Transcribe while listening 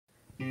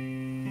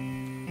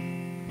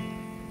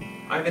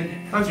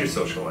Ivan, how's your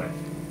social life?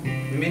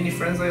 You made any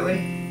friends lately?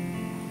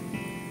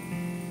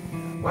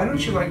 Why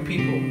don't you like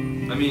people?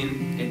 I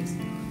mean,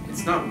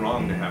 it's not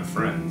wrong to have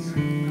friends.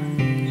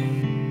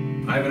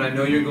 Ivan, I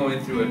know you're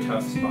going through a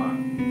tough spot,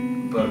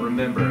 but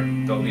remember,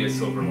 there'll be a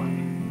silver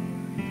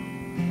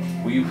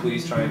lining. Will you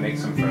please try and make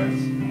some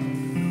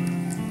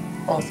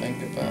friends? I'll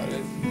think about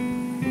it.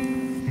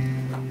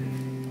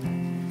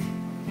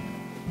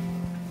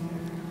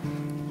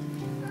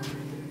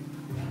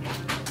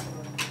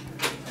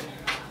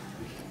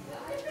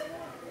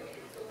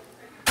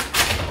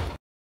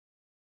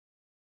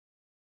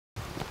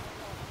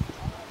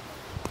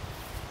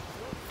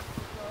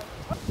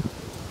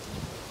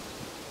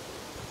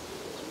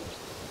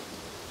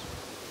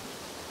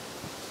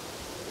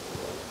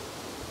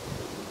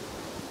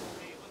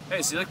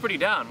 Hey, so you look pretty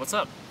down. What's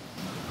up?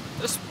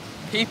 There's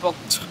people.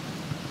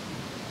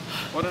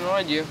 What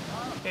annoyed you?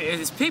 Hey,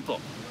 it's people.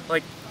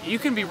 Like, you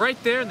can be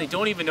right there and they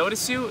don't even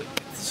notice you.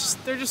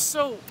 They're just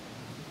so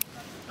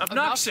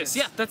obnoxious.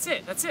 Yeah, that's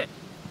it. That's it.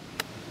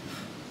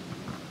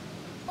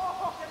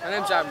 My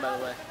name's Ivan, by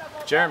the way.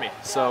 Jeremy.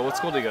 So, what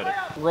school do you go to?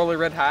 Rolly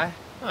Red High.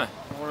 Huh.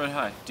 Rolly Red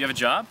High. Do you have a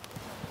job?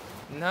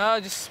 No,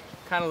 just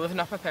kind of living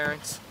off my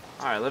parents.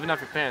 All right, living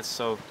off your parents.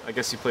 So, I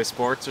guess you play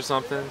sports or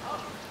something?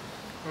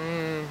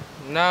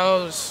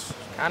 No, just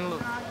kind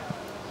of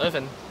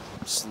living.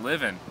 Just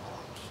living.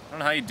 I don't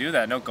know how you do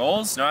that. No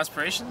goals? No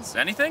aspirations?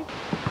 Anything?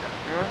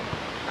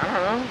 I don't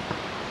know.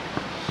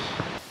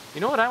 You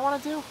know what I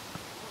want to do?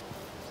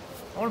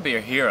 I want to be a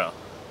hero.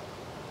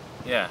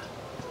 Yeah.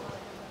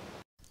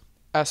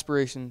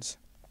 Aspirations.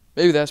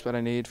 Maybe that's what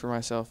I need for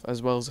myself,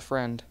 as well as a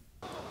friend.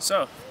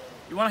 So,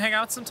 you want to hang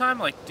out sometime?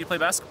 Like, do you play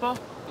basketball?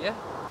 Yeah.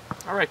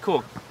 All right,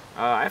 cool.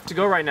 I have to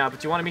go right now, but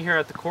do you want to be here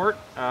at the court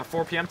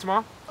 4 p.m.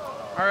 tomorrow?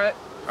 All right.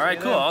 All right,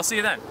 cool. I'll see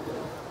you then.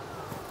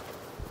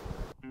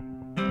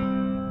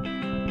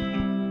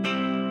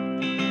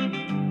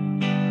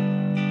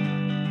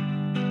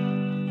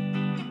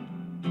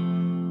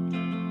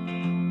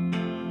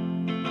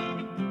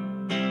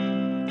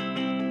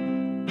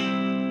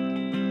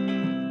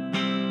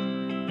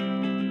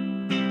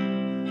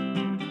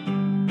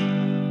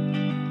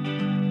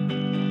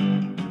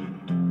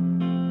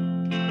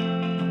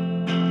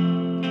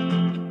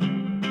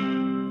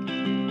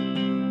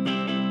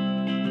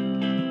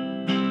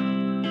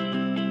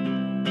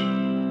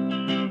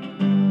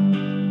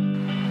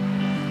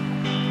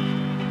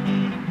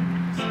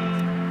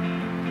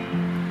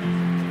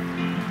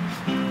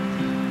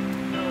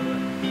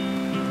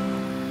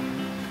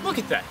 Look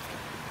at that.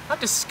 How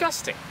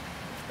disgusting.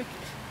 Like,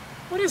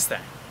 what is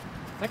that?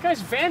 That guy's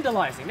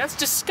vandalizing. That's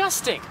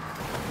disgusting.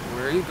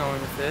 Where are you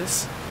going with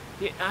this?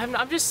 Yeah,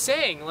 I'm just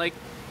saying, like,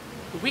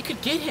 we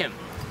could get him.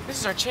 This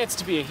is our chance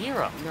to be a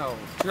hero. No,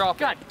 drop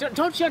it. God,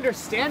 don't you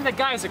understand? That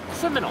guy is a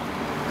criminal.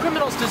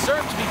 Criminals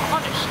deserve to be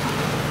punished.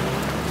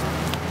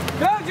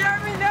 No,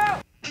 Jeremy, no!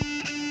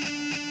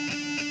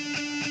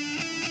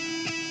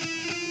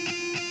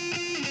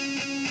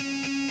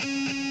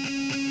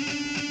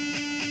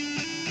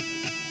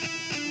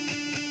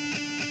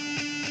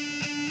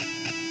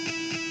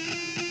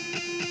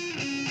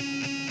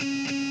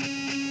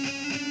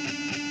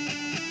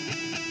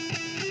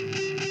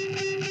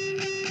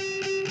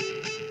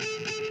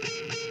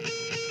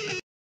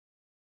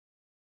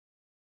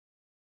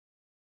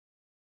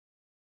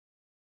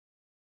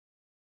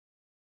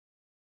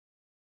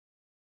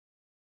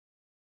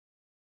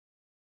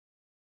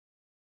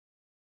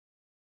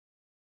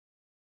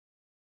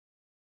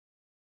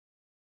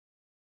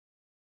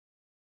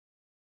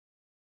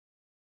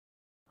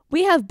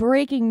 We have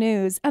breaking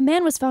news. A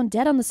man was found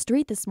dead on the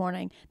street this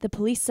morning. The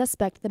police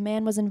suspect the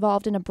man was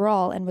involved in a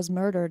brawl and was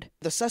murdered.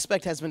 The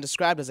suspect has been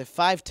described as a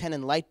 5'10"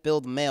 and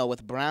light-built male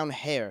with brown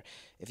hair.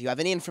 If you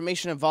have any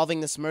information involving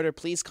this murder,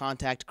 please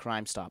contact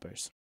Crime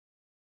Stoppers.